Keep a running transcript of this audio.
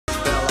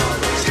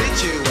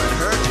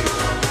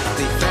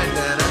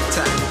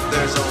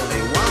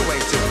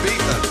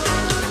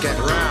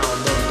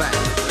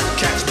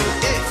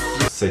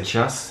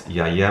Сейчас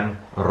я ем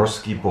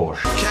русский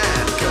борщ.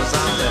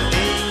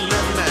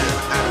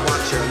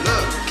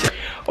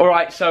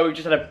 Alright, so we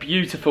just had a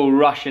beautiful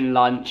Russian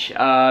lunch.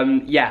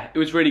 Yeah, it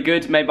was really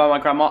good, made by my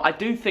grandma. I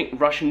do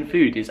think Russian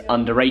food is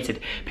underrated.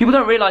 People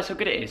don't realise how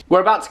good it is. We're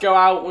about to go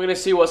out, we're going to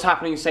see what's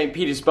happening in St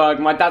Petersburg.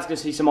 My dad's going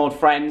to see some old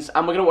friends,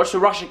 and we're going to watch the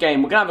Russia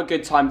game. We're going to have a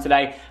good time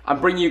today, and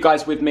bring you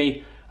guys with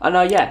me.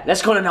 And yeah,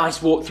 let's go on a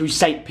nice walk through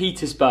St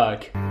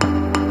Petersburg.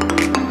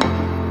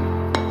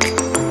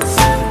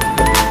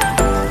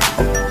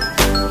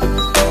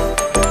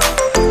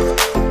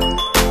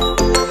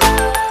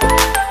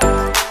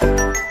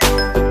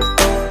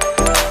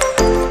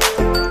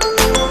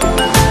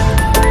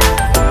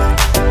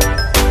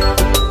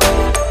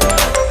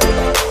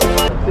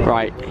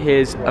 Right,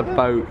 here's a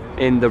boat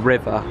in the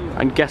river,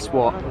 and guess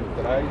what?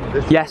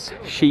 Yes,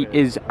 she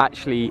is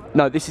actually,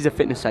 no, this is a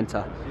fitness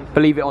centre.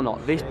 Believe it or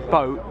not, this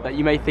boat that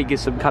you may think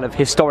is some kind of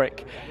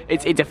historic,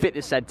 it's a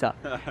fitness centre.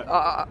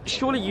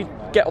 Surely you'd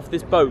get off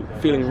this boat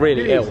feeling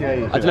really ill.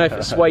 I don't know if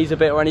it sways a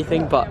bit or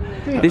anything, but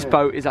this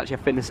boat is actually a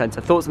fitness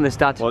centre. Thoughts on this,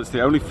 Dad? Well, it's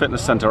the only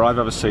fitness centre I've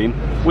ever seen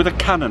with a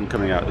cannon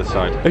coming out the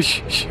side.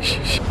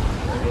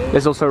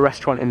 There's also a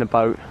restaurant in the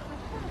boat.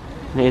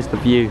 And here's the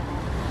view.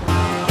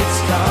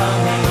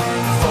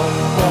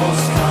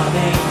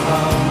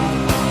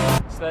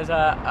 There's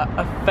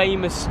a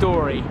famous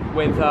story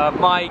with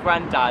my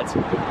granddad,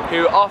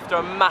 who after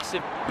a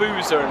massive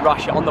boozer in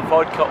Russia on the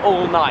vodka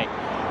all night,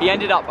 he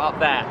ended up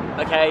there,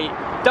 okay?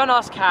 Don't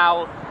ask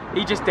how,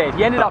 he just did.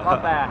 He ended up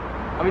there.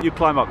 I mean, you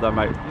climb up there,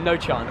 mate. No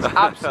chance,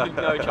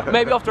 absolutely no chance.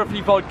 Maybe after a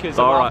few vodkas,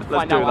 all I'll right, have to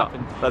find out what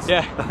happened. Let's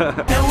yeah.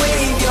 Now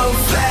wave your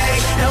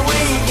flag, now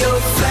wave your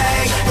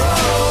flag.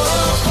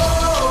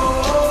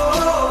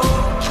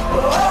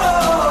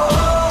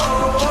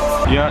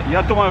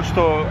 Я думаю,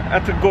 что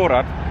это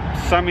город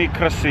самый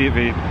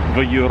красивый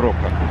в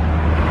Европе.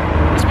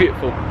 It's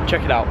beautiful.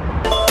 Check it out.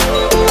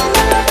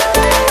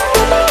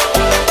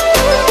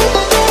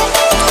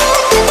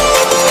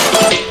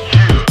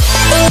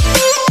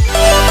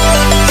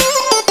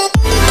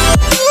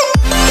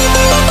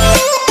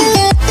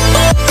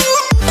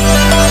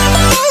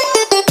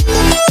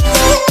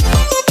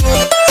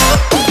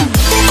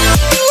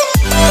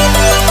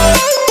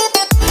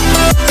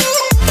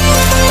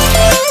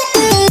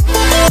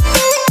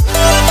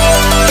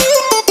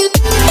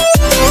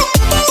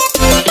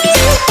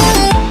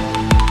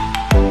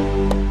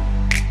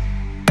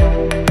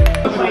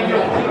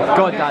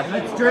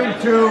 Let's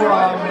drink to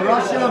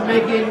Russia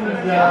making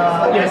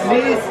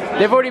the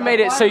They've already made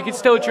it so you can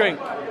still drink.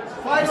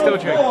 Still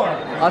drink.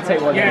 I'll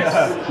take one.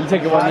 Yes. You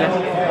take it one,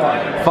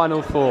 yeah?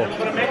 Final four.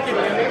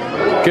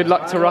 Good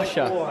luck to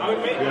Russia.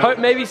 Hope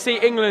maybe see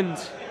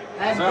England.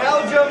 And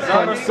Belgium. Go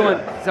on,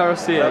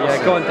 Russia.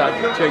 Yeah, go on, Dad.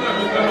 Drink.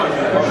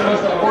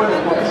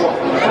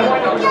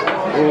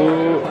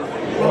 Ooh.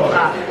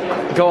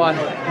 Go on.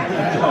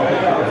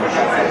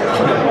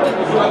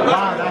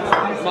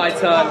 My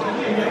turn.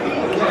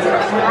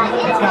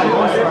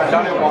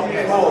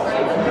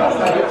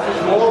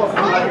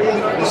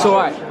 It's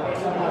alright.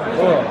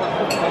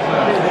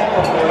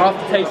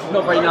 Aftertaste is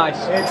not very nice.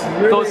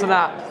 Thoughts on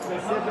that?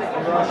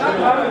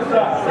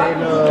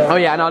 Oh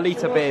yeah, and our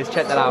litre beers,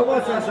 check that out.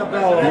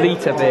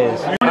 Litre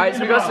beers. Alright,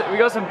 so we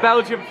got some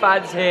Belgian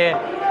fans here.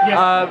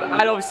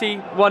 And obviously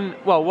one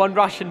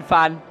Russian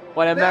fan,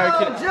 one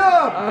American.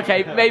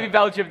 Okay, maybe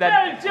Belgium then.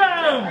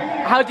 Belgium!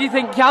 How do you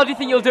think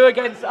you'll do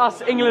against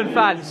us England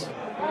fans?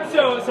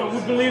 So we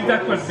believe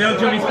that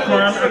Belgium is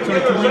primed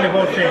actually to win the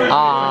whole thing.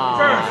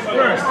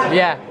 First,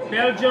 yeah.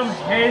 Belgium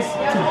has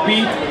to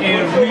beat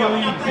a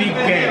really big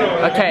game.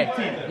 Okay.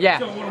 Yeah.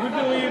 So what we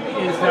believe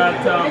is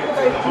that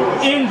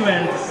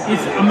England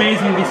is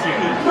amazing this year.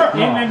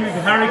 England with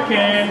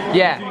Hurricane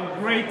is doing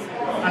great.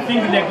 I think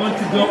they're going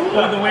to go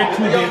all the way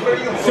to the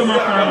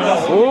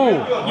semi-finals.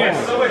 Ooh. Yes.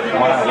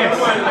 Yes.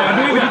 I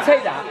believe Would you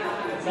take that?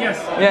 Yes.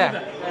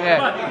 Yeah. Yeah.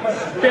 But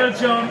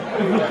Belgium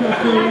with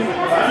Lukaku,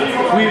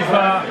 with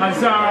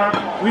Hazard,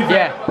 with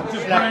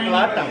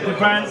the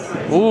brand.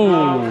 Ooh.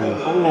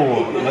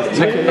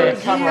 Look at this.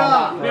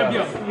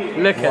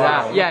 Look at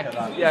that.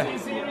 Yeah.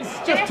 It's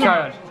just too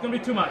much. It's going to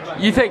be too much.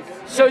 You think?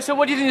 So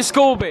what do you think the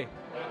score will be?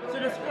 So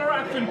the score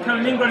actually in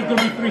Kaliningrad is going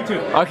to be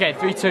 3-2. Okay,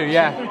 3-2,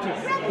 yeah.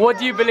 3-2. What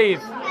do you believe?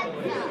 I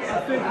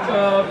think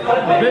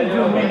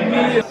Belgium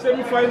will be a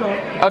semi-final.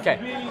 Okay.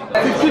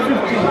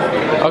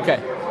 50-50. Okay.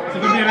 So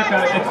it's going to be like a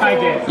tie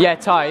game. Yeah,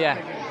 tie,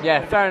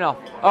 yeah, fair enough.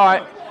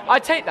 Alright,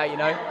 I'd take that, you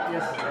know.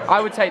 Yes.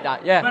 I would take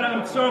that, yeah. But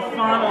I'm so fan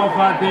of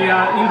the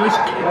English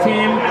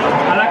team.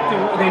 I like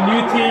the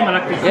new team. I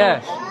like the coach.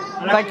 Yeah.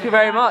 Thank you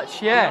very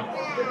much, yeah.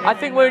 I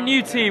think we're a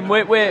new team,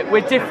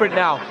 we're different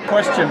now.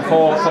 Question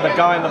for the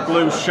guy in the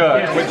blue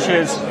shirt, which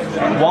is,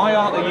 why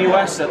aren't the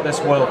US at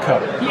this World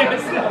Cup?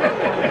 Yes.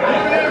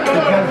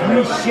 Because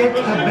we shit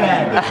the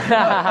bed.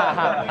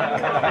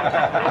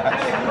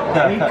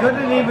 We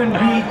couldn't even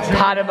beat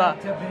Panama.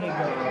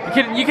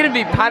 You couldn't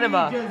beat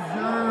Panama. We deserve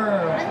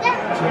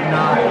to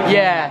not.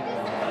 Yeah.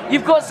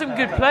 You've got some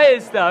good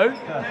players though.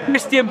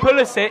 Christian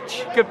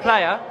Pulisic, good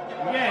player.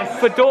 Yes.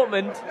 For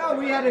Dortmund. No,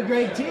 we had a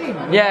great team.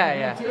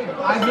 Yeah.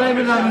 I blame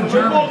it on the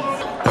Germans.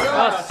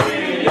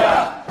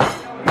 Russia!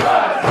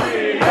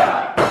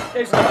 Russia!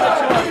 It's not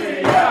the choice.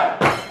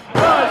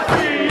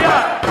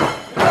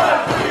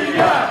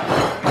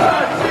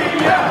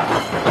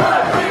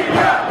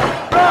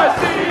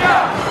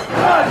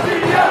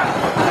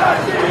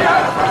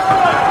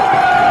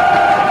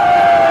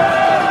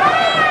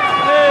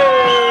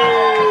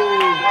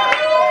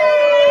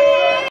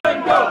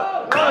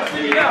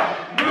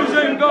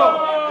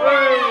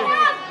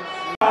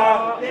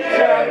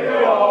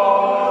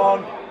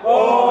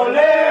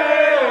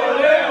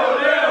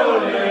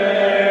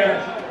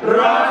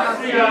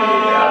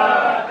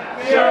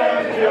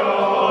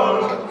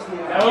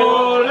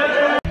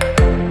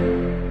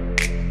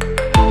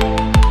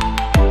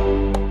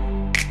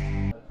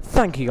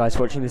 Thank you guys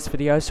for watching this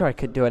video. Sorry I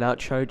couldn't do an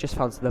outro. Just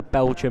found some of the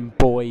Belgian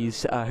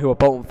boys who are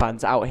Bolton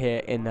fans out here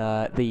in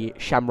the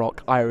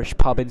Shamrock Irish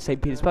pub in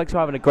St Petersburg. So we're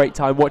having a great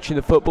time watching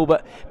the football.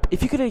 But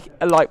if you could hit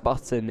a like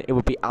button, it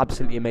would be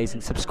absolutely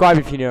amazing. Subscribe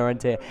if you're new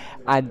around here.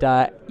 And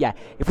yeah,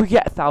 if we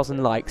get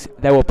 1,000 likes,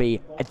 there will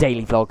be a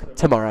daily vlog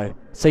tomorrow.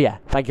 So yeah,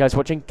 thank you guys for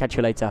watching. Catch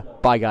you later.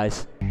 Bye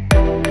guys.